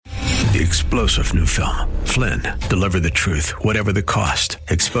The explosive new film, Flynn, deliver the truth, whatever the cost,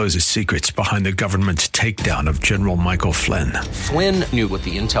 exposes secrets behind the government's takedown of General Michael Flynn. Flynn knew what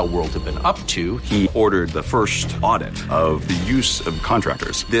the intel world had been up to. He ordered the first audit of the use of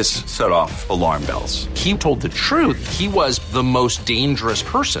contractors. This set off alarm bells. He told the truth. He was the most dangerous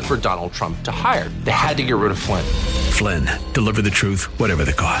person for Donald Trump to hire. They had to get rid of Flynn. Flynn, deliver the truth, whatever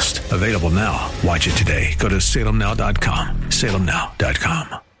the cost. Available now. Watch it today. Go to salemnow.com.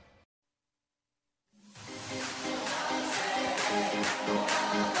 salemnow.com.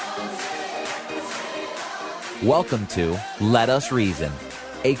 Welcome to Let Us Reason,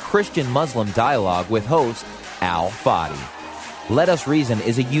 a Christian-Muslim dialogue with host Al Fadi. Let Us Reason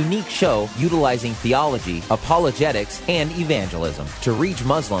is a unique show utilizing theology, apologetics, and evangelism to reach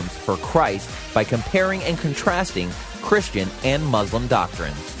Muslims for Christ by comparing and contrasting Christian and Muslim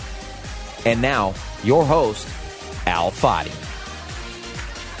doctrines. And now, your host, Al Fadi.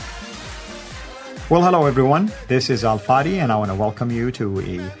 Well, hello everyone. This is Al Fadi, and I want to welcome you to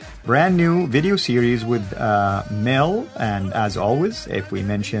a brand new video series with Mel. And as always, if we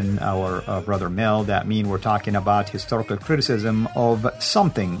mention our brother Mel, that means we're talking about historical criticism of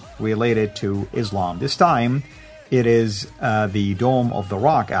something related to Islam. This time, it is the Dome of the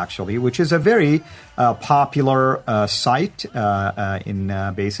Rock, actually, which is a very popular site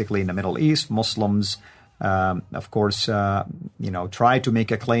in basically in the Middle East. Muslims, of course, try to make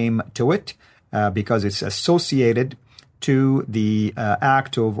a claim to it because it's associated to the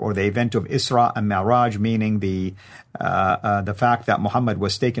act of or the event of Isra and Mi'raj, meaning the fact that Muhammad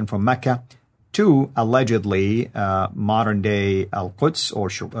was taken from Mecca to allegedly modern-day Al-Quds or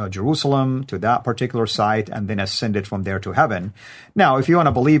Jerusalem, to that particular site, and then ascended from there to heaven. Now, if you want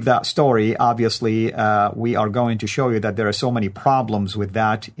to believe that story, obviously we are going to show you that there are so many problems with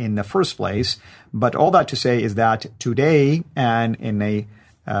that in the first place. But all that to say is that today and in a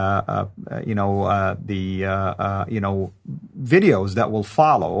videos that will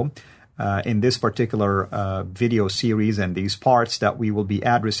follow in this particular video series and these parts that we will be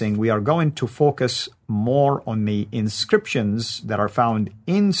addressing, we are going to focus more on the inscriptions that are found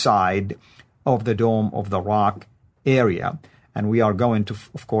inside of the Dome of the Rock area. And we are going to,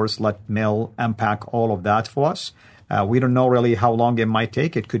 of course, let Mel unpack all of that for us. We don't know really how long it might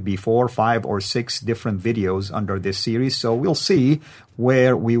take. It could be 4, 5, or 6 different videos under this series. So we'll see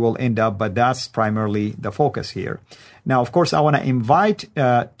where we will end up, but that's primarily the focus here. Now, of course, I want to invite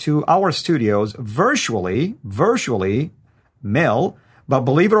to our studios virtually Mel, but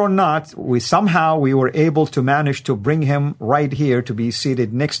believe it or not, we were able to manage to bring him right here to be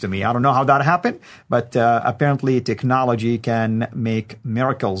seated next to me. I don't know how that happened, but apparently technology can make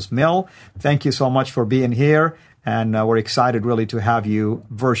miracles. Mel, thank you so much for being here. And we're excited really to have you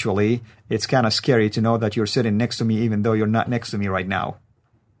virtually. It's kind of scary to know that you're sitting next to me, even though you're not next to me right now.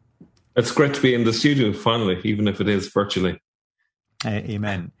 It's great to be in the studio finally, even if it is virtually.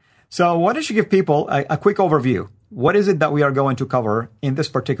 Amen. So why don't you give people a quick overview? What is it that we are going to cover in this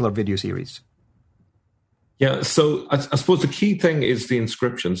particular video series? Yeah, so I suppose the key thing is the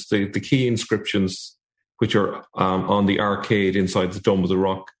inscriptions, the key inscriptions which are on the arcade inside the Dome of the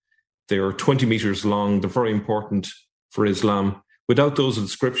Rock. They are 20 meters long. They're very important for Islam. Without those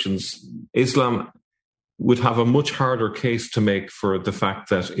inscriptions, Islam would have a much harder case to make for the fact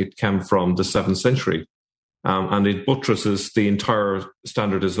that it came from the 7th century. And it buttresses the entire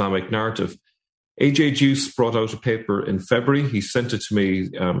standard Islamic narrative. A.J. Juice brought out a paper in February. He sent it to me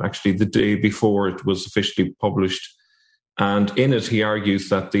actually the day before it was officially published. And in it, he argues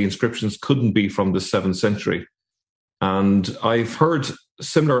that the inscriptions couldn't be from the 7th century. And I've heard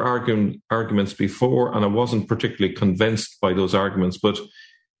similar arguments before, and I wasn't particularly convinced by those arguments. But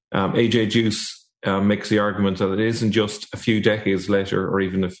A.J. Juice makes the argument that it isn't just a few decades later or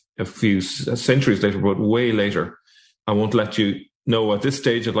even a few centuries later, but way later. I won't let you know at this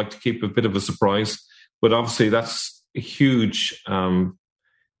stage. I'd like to keep a bit of a surprise. But obviously that's a huge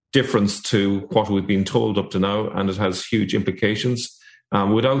difference to what we've been told up to now, and it has huge implications.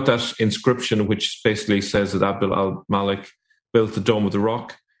 Without that inscription, which basically says that Abdul al-Malik built the Dome of the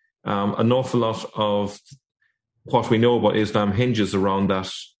Rock, an awful lot of what we know about Islam hinges around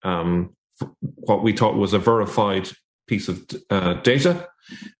that, what we thought was a verified piece of data.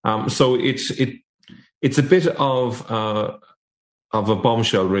 So it's a bit of a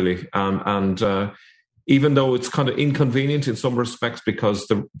bombshell, really. And even though it's kind of inconvenient in some respects, because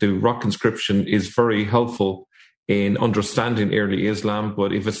the rock inscription is very helpful in understanding early Islam,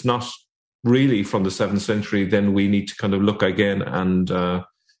 but if it's not really from the 7th century, then we need to kind of look again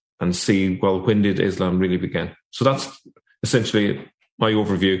and see, well, when did Islam really begin? So that's essentially my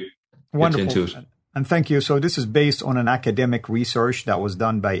overview. Wonderful. Into it. And thank you. So this is based on an academic research that was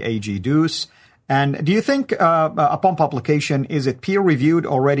done by A.G. Deuce. And do you think upon publication, is it peer-reviewed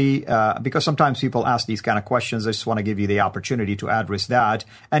already? Because sometimes people ask these kind of questions. I just want to give you the opportunity to address that.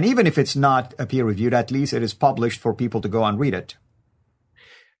 And even if it's not peer-reviewed, at least it is published for people to go and read it.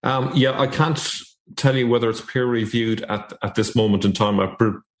 I can't tell you whether it's peer-reviewed at this moment in time.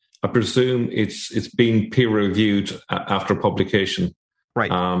 I presume it's being peer-reviewed after publication. Right.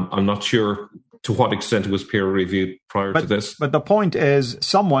 I'm not sure to what extent it was peer-reviewed prior to this. But the point is,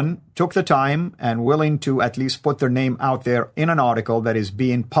 someone took the time and willing to at least put their name out there in an article that is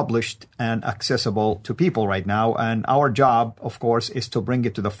being published and accessible to people right now. And our job, of course, is to bring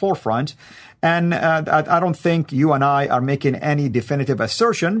it to the forefront. And I don't think you and I are making any definitive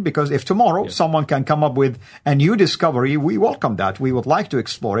assertion, because if tomorrow someone can come up with a new discovery, we welcome that. We would like to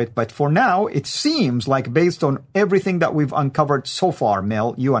explore it. But for now, it seems like based on everything that we've uncovered so far,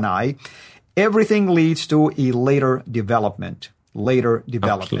 Mel, you and I, everything leads to a later development.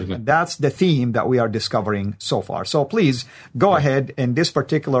 Absolutely. And that's the theme that we are discovering so far. So please go ahead in this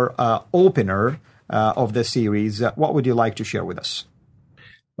particular opener of the series. What would you like to share with us?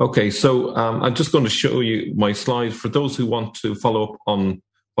 Okay, so I'm just going to show you my slides. For those who want to follow up on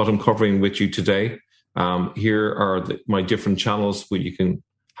what I'm covering with you today, here are my different channels where you can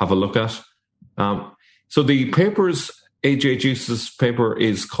have a look at. So the papers, A.J. Deuce's paper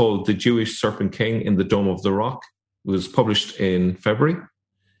is called The Jewish Serpent King in the Dome of the Rock. It was published in February.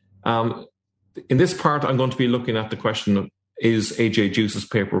 In this part, I'm going to be looking at the question of, is A.J. Deuce's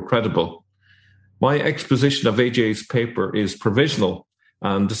paper credible? My exposition of A.J.'s paper is provisional,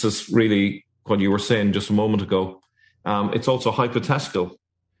 and this is really what you were saying just a moment ago. It's also hypothetical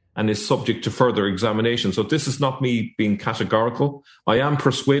and is subject to further examination. So this is not me being categorical. I am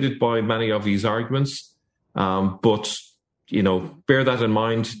persuaded by many of his arguments, but bear that in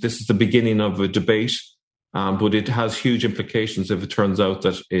mind. This is the beginning of a debate, but it has huge implications if it turns out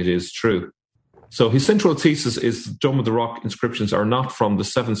that it is true. So his central thesis is the Dome of the Rock inscriptions are not from the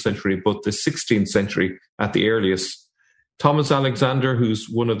 7th century, but the 16th century at the earliest. Thomas Alexander, who's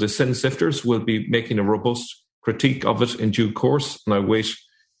one of the sin sifters, will be making a robust critique of it in due course, and I await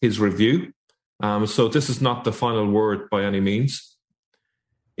his review. So this is not the final word by any means.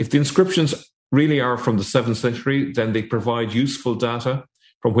 If the inscriptions really are from the 7th century, then they provide useful data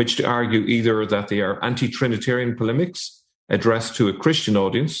from which to argue either that they are anti-Trinitarian polemics addressed to a Christian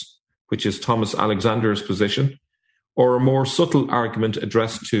audience, which is Thomas Alexander's position, or a more subtle argument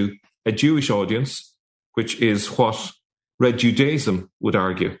addressed to a Jewish audience, which is what Red Judaism would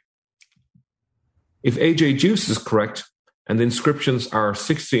argue. If A.J. Deuce is correct, and the inscriptions are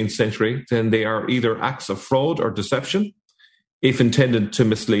 16th century, then they are either acts of fraud or deception, if intended to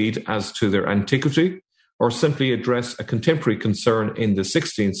mislead as to their antiquity, or simply address a contemporary concern in the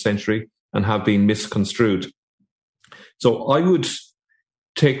 16th century and have been misconstrued. So I would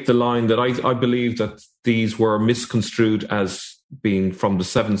take the line that I believe that these were misconstrued as being from the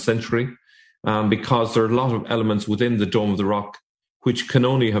 7th century, because there are a lot of elements within the Dome of the Rock which can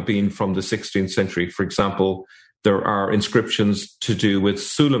only have been from the 16th century. For example, there are inscriptions to do with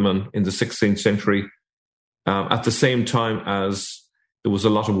Suleiman in the 16th century, at the same time as there was a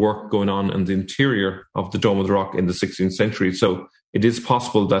lot of work going on in the interior of the Dome of the Rock in the 16th century. So it is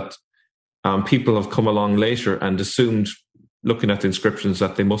possible that people have come along later and assumed, looking at the inscriptions,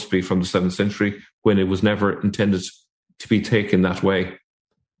 that they must be from the 7th century when it was never intended to be taken that way.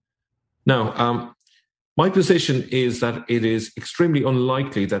 Now, my position is that it is extremely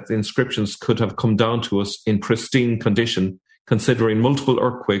unlikely that the inscriptions could have come down to us in pristine condition, considering multiple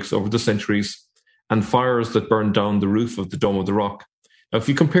earthquakes over the centuries and fires that burned down the roof of the Dome of the Rock. Now, if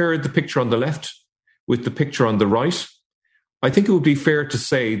you compare the picture on the left with the picture on the right, I think it would be fair to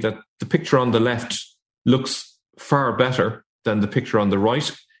say that the picture on the left looks far better than the picture on the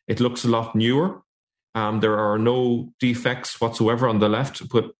right. It looks a lot newer. There are no defects whatsoever on the left,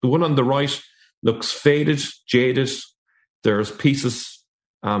 but the one on the right looks faded, jaded. There's pieces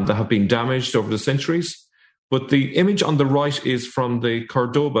that have been damaged over the centuries. But the image on the right is from the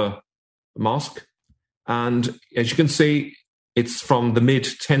Cordoba Mosque. And as you can see, it's from the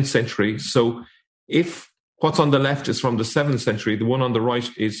mid-10th century. So if what's on the left is from the 7th century, the one on the right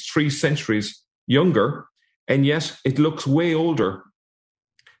is 3 centuries younger, and yet it looks way older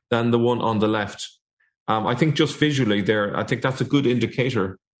than the one on the left. I think just visually there, I think that's a good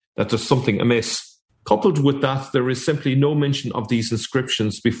indicator that there's something amiss. Coupled with that, there is simply no mention of these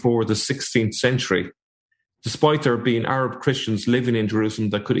inscriptions before the 16th century, despite there being Arab Christians living in Jerusalem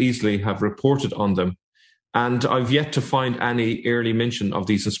that could easily have reported on them. And I've yet to find any early mention of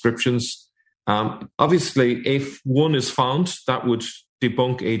these inscriptions. Obviously, if one is found, that would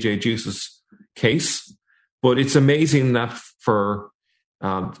debunk A.J. Deuce's case. But it's amazing that for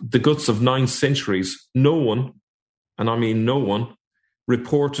the guts of 9 centuries, no one, and I mean no one,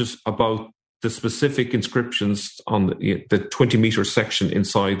 reported about the specific inscriptions on the 20-meter section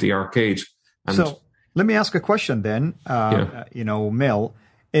inside the arcade. And so let me ask a question then, Mel.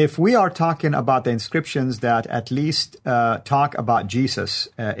 If we are talking about the inscriptions that at least talk about Jesus,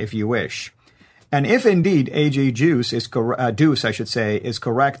 if you wish, and if indeed A.J. Deuce is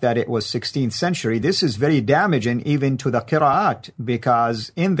correct that it was 16th century, this is very damaging even to the Qira'at,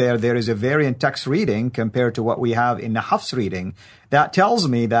 because in there is a variant text reading compared to what we have in the Hafs reading. That tells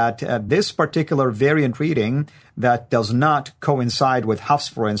me that this particular variant reading that does not coincide with Hafs,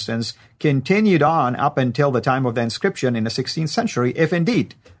 for instance, continued on up until the time of the inscription in the 16th century, if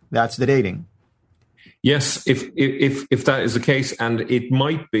indeed that's the dating. Yes, if that is the case, and it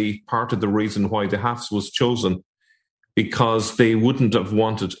might be part of the reason why the Hafs was chosen, because they wouldn't have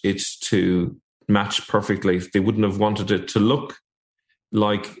wanted it to match perfectly. They wouldn't have wanted it to look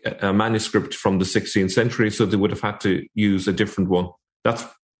like a manuscript from the 16th century, so they would have had to use a different one. That's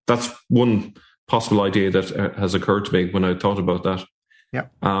one possible idea that has occurred to me when I thought about that. Yeah.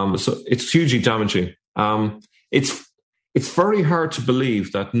 So it's hugely damaging. It's very hard to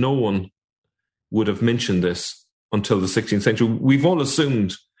believe that no one would have mentioned this until the 16th century. We've all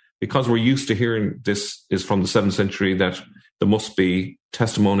assumed, because we're used to hearing this is from the 7th century, that there must be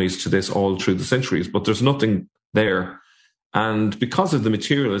testimonies to this all through the centuries, but there's nothing there. And because of the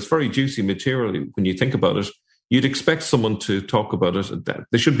material, it's very juicy material when you think about it. You'd expect someone to talk about it.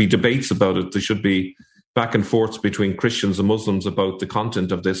 There should be debates about it. There should be back and forths between Christians and Muslims about the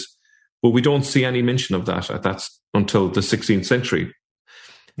content of this. But we don't see any mention of that. That's until the 16th century.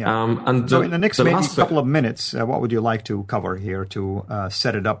 Yeah. So in the next couple of minutes, what would you like to cover here to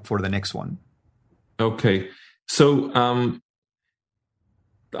set it up for the next one? Okay. So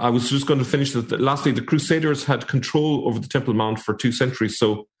I was just going to finish that. Lastly, the Crusaders had control over the Temple Mount for 2 centuries,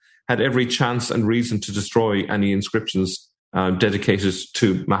 so had every chance and reason to destroy any inscriptions dedicated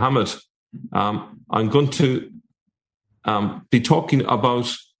to Muhammad. I'm going to be talking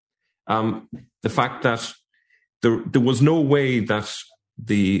about the fact that there was no way that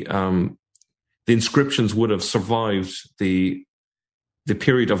the inscriptions would have survived the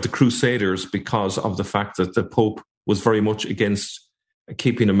period of the Crusaders, because of the fact that the Pope was very much against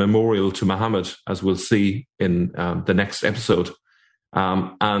keeping a memorial to Muhammad, as we'll see in the next episode.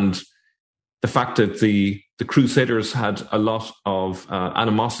 And the fact that the Crusaders had a lot of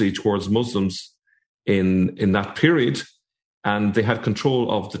animosity towards Muslims in that period, and they had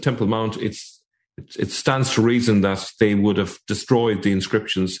control of the Temple Mount, it stands to reason that they would have destroyed the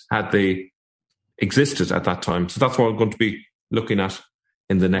inscriptions had they existed at that time. So that's what I'm going to be looking at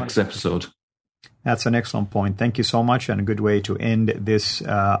in the next episode. That's an excellent point. Thank you so much, and a good way to end this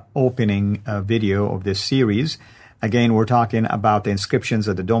opening video of this series. Again, we're talking about the inscriptions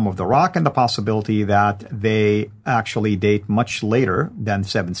at the Dome of the Rock and the possibility that they actually date much later than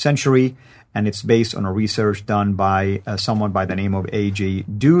 7th century, and it's based on a research done by someone by the name of A.J.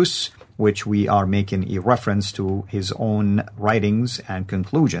 Deuce, which we are making a reference to his own writings and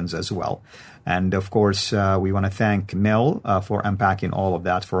conclusions as well. And of course, we want to thank Mel for unpacking all of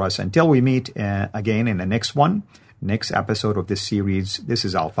that for us. Until we meet again in the next episode of this series, this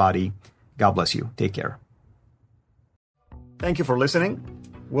is Al Fadi. God bless you. Take care. Thank you for listening.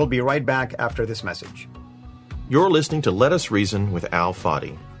 We'll be right back after this message. You're listening to Let Us Reason with Al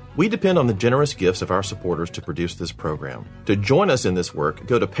Fadi. We depend on the generous gifts of our supporters to produce this program. To join us in this work,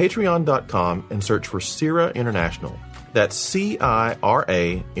 go to patreon.com and search for CIRA International. That's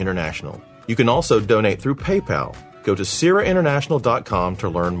CIRA International. You can also donate through PayPal. Go to CIRAInternational.com to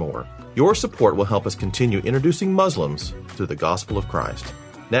learn more. Your support will help us continue introducing Muslims to the gospel of Christ.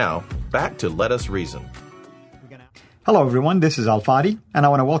 Now, back to Let Us Reason. Hello, everyone. This is Al Fadi, and I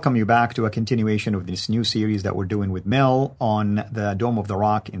want to welcome you back to a continuation of this new series that we're doing with Mel on the Dome of the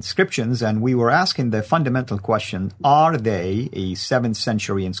Rock inscriptions. And we were asking the fundamental question, are they a 7th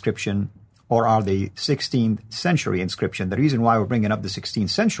century inscription or are they 16th century inscription? The reason why we're bringing up the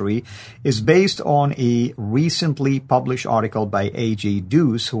 16th century is based on a recently published article by A.J.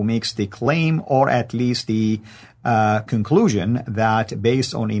 Deuce, who makes the claim, or at least the conclusion, that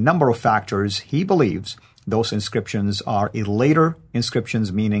based on a number of factors, he believes those inscriptions are a later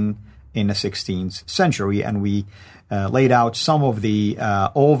inscriptions, meaning in the 16th century. And we laid out some of the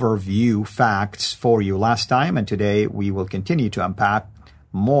overview facts for you last time, and today we will continue to unpack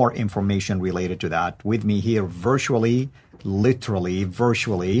more information related to that. With me here virtually, literally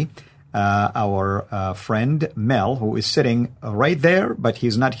virtually, our friend Mel, who is sitting right there, but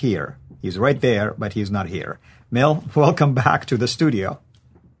he's not here. He's right there, but he's not here. Mel, welcome back to the studio.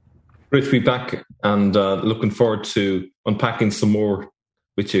 Great to be back, and looking forward to unpacking some more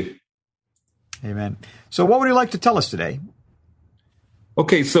with you. Amen. So what would you like to tell us today?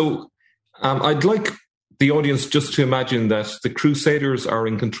 Okay, so I'd like the audience just to imagine that the Crusaders are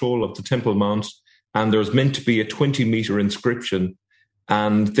in control of the Temple Mount, and there's meant to be a 20-meter inscription,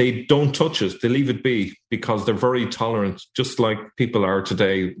 and they don't touch it. They leave it be because they're very tolerant, just like people are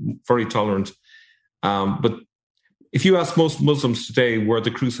today, very tolerant. But if you ask most Muslims today, were the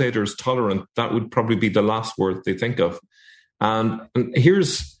Crusaders tolerant, that would probably be the last word they think of. And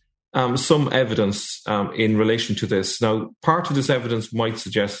here's some evidence in relation to this. Now, part of this evidence might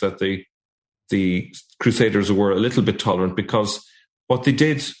suggest that the Crusaders were a little bit tolerant, because what they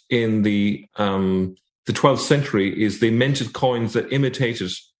did in the 12th century is they minted coins that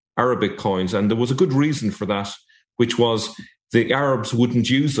imitated Arabic coins. And there was a good reason for that, which was the Arabs wouldn't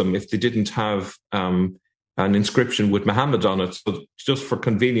use them if they didn't have an inscription with Muhammad on it. So just for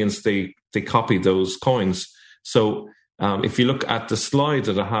convenience, they copied those coins. So if you look at the slide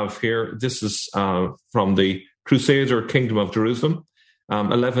that I have here, this is from the Crusader Kingdom of Jerusalem,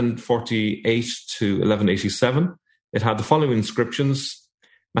 1148 to 1187. It had the following inscriptions: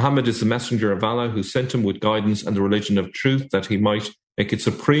 Muhammad is the messenger of Allah who sent him with guidance and the religion of truth, that he might make it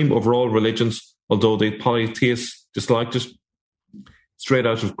supreme over all religions, although the polytheists disliked it. Straight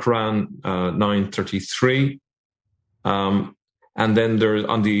out of Quran 9:33. And then there,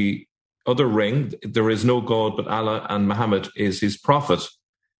 on the other ring, there is no God but Allah, and Muhammad is his prophet.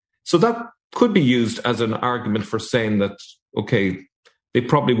 So that could be used as an argument for saying that, okay, they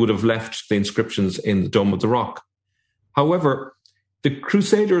probably would have left the inscriptions in the Dome of the Rock. However, the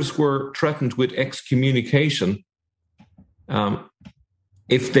Crusaders were threatened with excommunication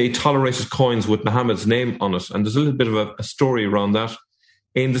if they tolerated coins with Muhammad's name on it. And there's a little bit of a story around that.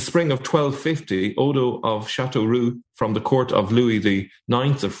 In the spring of 1250, Odo of Châteauroux, from the court of Louis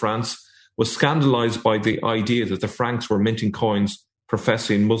IX of France, was scandalized by the idea that the Franks were minting coins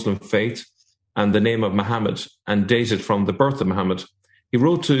professing Muslim faith and the name of Muhammad, and dated from the birth of Muhammad. He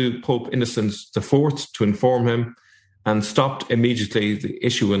wrote to Pope Innocent IV to inform him, and stopped immediately the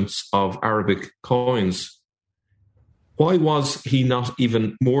issuance of Arabic coins. Why was he not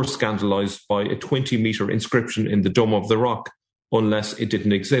even more scandalized by a 20-meter inscription in the Dome of the Rock, unless it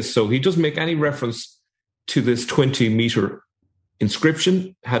didn't exist? So he doesn't make any reference to this 20-meter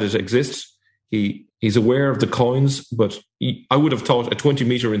inscription, had it exist. He's aware of the coins, but I would have thought a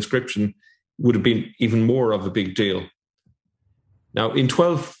 20-meter inscription would have been even more of a big deal. Now, in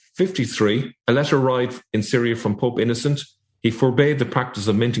 1253, a letter arrived in Syria from Pope Innocent. He forbade the practice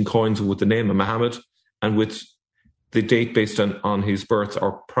of minting coins with the name of Muhammad and with the date based on his birth,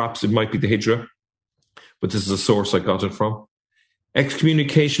 or perhaps it might be the Hijrah, but this is a source I got it from.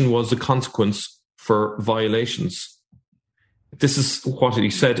 Excommunication was the consequence for violations. This is what he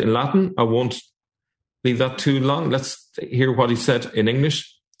said in Latin. I won't leave that too long. Let's hear what he said in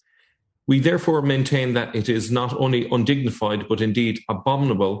English. We therefore maintain that it is not only undignified, but indeed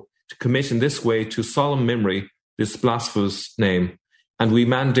abominable to commit in this way to solemn memory this blasphemous name. And we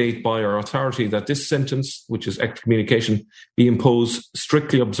mandate by our authority that this sentence, which is excommunication, be imposed,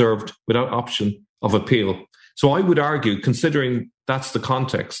 strictly observed, without option of appeal. So I would argue, considering that's the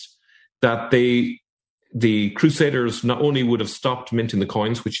context, that the Crusaders not only would have stopped minting the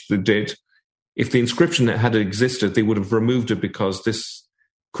coins, which they did, if the inscription had existed, they would have removed it, because this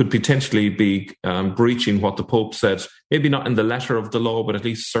could potentially be breaching what the Pope said, maybe not in the letter of the law, but at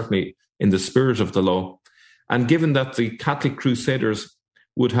least certainly in the spirit of the law. And given that the Catholic Crusaders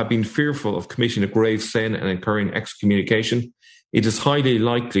would have been fearful of committing a grave sin and incurring excommunication, it is highly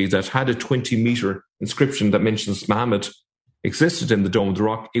likely that had a 20-meter inscription that mentions Muhammad existed in the Dome of the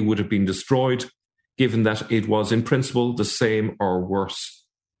Rock, it would have been destroyed, given that it was in principle the same or worse.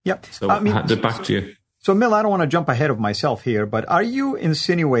 Yep. So I hand it back to you. So, Mill, I don't want to jump ahead of myself here, but are you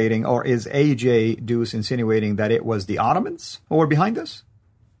insinuating, or is A.J. Deuce insinuating, that it was the Ottomans who were behind this?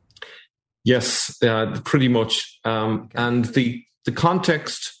 Yes, pretty much. And the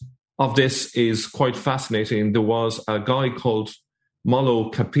context of this is quite fascinating. There was a guy called Mollo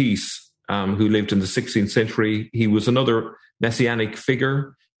Capis who lived in the 16th century. He was another messianic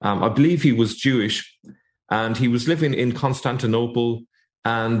figure. I believe he was Jewish, and he was living in Constantinople.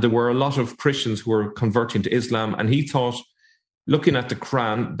 And there were a lot of Christians who were converting to Islam. And he thought, looking at the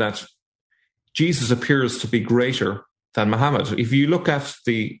Quran, that Jesus appears to be greater than Muhammad. If you look at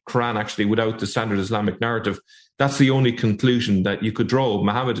the Quran, actually, without the standard Islamic narrative, that's the only conclusion that you could draw.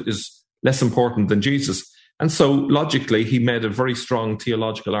 Muhammad is less important than Jesus. And so, logically, he made a very strong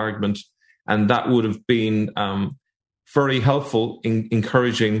theological argument. And that would have been very helpful in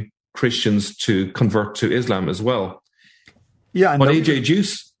encouraging Christians to convert to Islam as well. Yeah, and what A.J.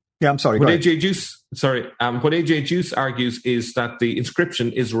 Deuce Yeah, I'm sorry. What AJ Juice argues is that the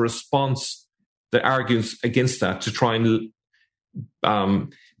inscription is a response that argues against that to try and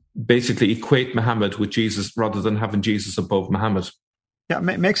basically equate Muhammad with Jesus rather than having Jesus above Muhammad. Yeah,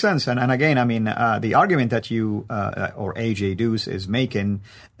 makes sense. And again, I mean, the argument that you or AJ Juice is making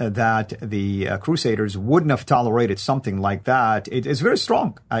that the Crusaders wouldn't have tolerated something like that, it is very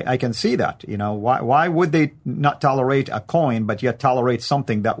strong. I can see that. You know, why would they not tolerate a coin, but yet tolerate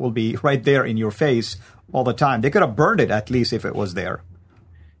something that will be right there in your face all the time? They could have burned it at least if it was there.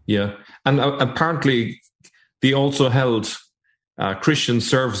 Yeah, and apparently they also held Christian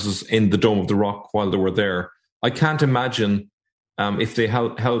services in the Dome of the Rock while they were there. I can't imagine if they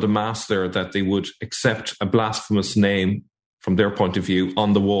held a mass there that they would accept a blasphemous name from their point of view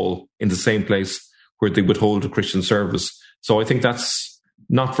on the wall in the same place where they would hold a Christian service. So I think that's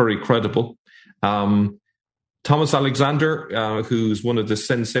not very credible. Thomas Alexander, who's one of the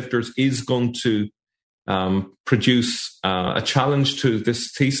sin sifters, is going to produce a challenge to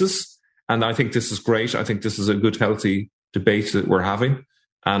this thesis. And I think this is great. I think this is a good, healthy debate that we're having.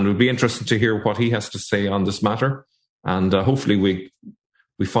 And it would be interesting to hear what he has to say on this matter. And hopefully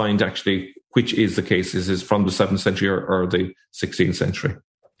we find actually which is the case. Is it from the 7th century or the 16th century?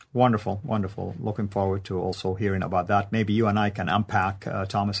 Wonderful, wonderful. Looking forward to also hearing about that. Maybe you and I can unpack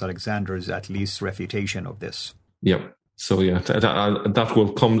Thomas Alexander's at least refutation of this. Yeah. So yeah, that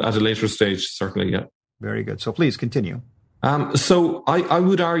will come at a later stage, certainly, yeah. Very good. So please continue. So I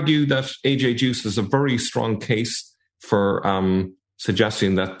would argue that AJ Juice is a very strong case for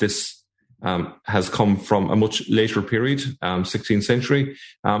suggesting that this has come from a much later period, 16th century.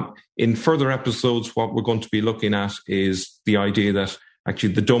 In further episodes, what we're going to be looking at is the idea that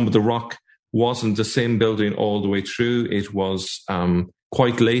actually the Dome of the Rock wasn't the same building all the way through. It was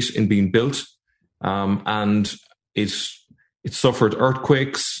quite late in being built, and it suffered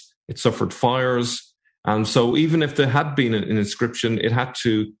earthquakes, it suffered fires. And so even if there had been an inscription, it had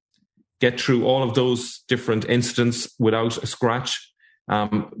to get through all of those different incidents without a scratch.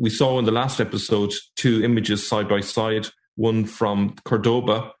 We saw in the last episode 2 images side by side, one from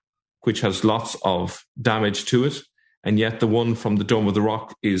Cordoba, which has lots of damage to it, and yet the one from the Dome of the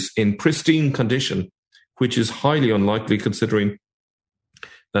Rock is in pristine condition, which is highly unlikely considering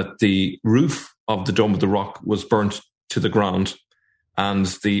that the roof of the Dome of the Rock was burnt to the ground and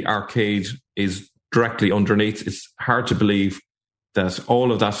the arcade is directly underneath. It's hard to believe that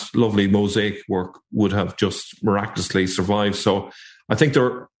all of that lovely mosaic work would have just miraculously survived. So I think there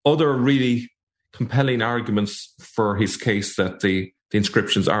are other really compelling arguments for his case that the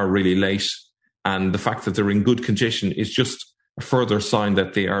inscriptions are really late, and the fact that they're in good condition is just a further sign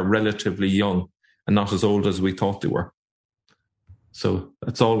that they are relatively young and not as old as we thought they were. So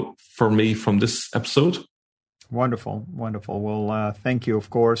that's all for me from this episode. Wonderful, wonderful. Well, thank you, of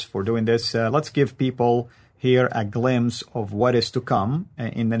course, for doing this. Let's give people here a glimpse of what is to come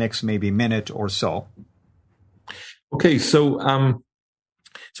in the next maybe minute or so. Okay, so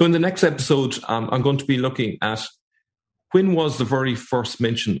in the next episode, I'm going to be looking at when was the very first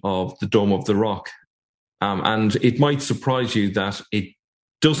mention of the Dome of the Rock. And it might surprise you that it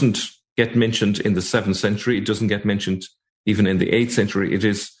doesn't get mentioned in the 7th century. It doesn't get mentioned even in the 8th century. It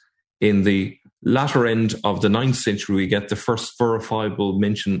is in the latter end of the 9th century we get the first verifiable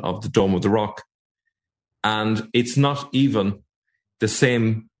mention of the Dome of the Rock. And it's not even the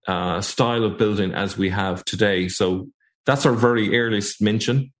same style of building as we have today. So that's our very earliest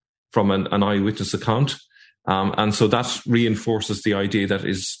mention from an eyewitness account. And so that reinforces the idea that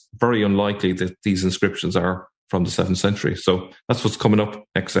it's very unlikely that these inscriptions are from the 7th century. So that's what's coming up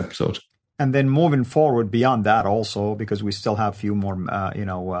next episode. And then moving forward beyond that also, because we still have a few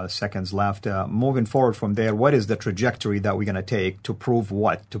more seconds left, moving forward from there, what is the trajectory that we're going to take to prove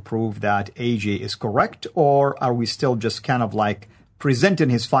what? To prove that AJ is correct, or are we still just kind of like presenting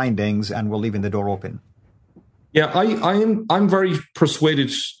his findings and we're leaving the door open? Yeah, I'm very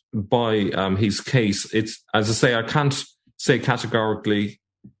persuaded by his case. It's, as I say, I can't say categorically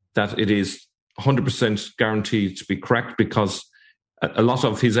that it is 100% guaranteed to be correct, because a lot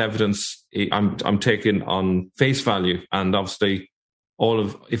of his evidence I'm taking on face value, and obviously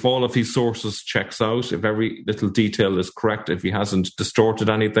if all of his sources checks out, if every little detail is correct, if he hasn't distorted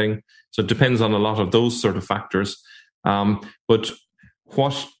anything. So it depends on a lot of those sort of factors. But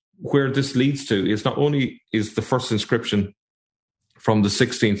where this leads to is not only is the first inscription from the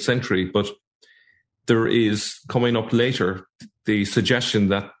 16th century, but there is coming up later the suggestion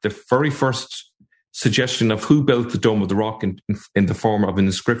that the very first suggestion of who built the Dome of the Rock in the form of an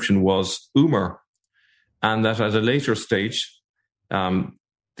inscription was Umar, and that at a later stage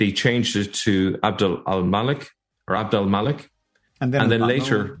they changed it to Abd al-Malik, and then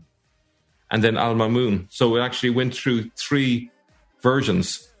later and then Al-Mamun. So it actually went through 3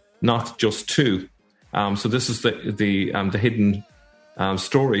 versions, not just 2. So this is the hidden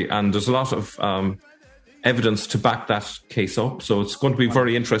story, and there's a lot of evidence to back that case up. So it's going to be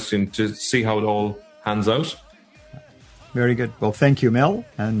very interesting to see how it all hands out. Very good. Well, thank you, Mel,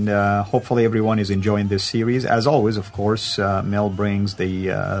 and hopefully everyone is enjoying this series. As always, of course, Mel brings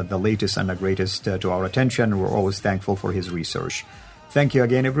the latest and the greatest to our attention. We're always thankful for his research. Thank you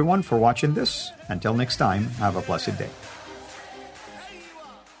again, everyone, for watching this. Until next time, have a blessed day.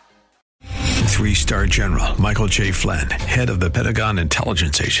 3-star General Michael J. Flynn, head of the Pentagon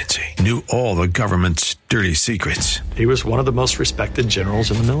Intelligence Agency, knew all the government's dirty secrets. He was one of the most respected generals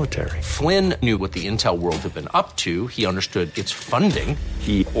in the military. Flynn knew what the intel world had been up to. He understood its funding.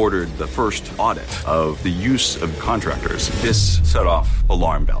 He ordered the first audit of the use of contractors. This set off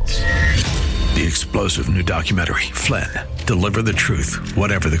alarm bells. The explosive new documentary, Flynn, Deliver the Truth,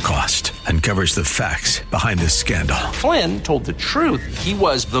 Whatever the Cost, uncovers the facts behind this scandal. Flynn told the truth. He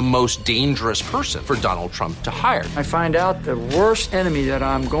was the most dangerous person for Donald Trump to hire. I find out the worst enemy that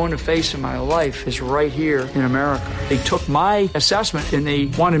I'm going to face in my life is right here in America. They took my assessment and they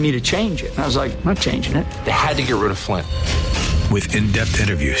wanted me to change it. And I was like, I'm not changing it. They had to get rid of Flynn. With in-depth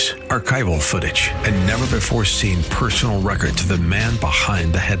interviews, archival footage, and never-before-seen personal records of the man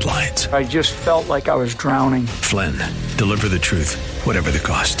behind the headlines. I just felt like I was drowning. Flynn, Deliver the Truth, Whatever the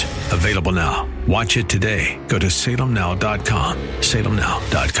Cost. Available now. Watch it today. Go to salemnow.com.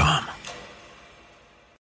 salemnow.com.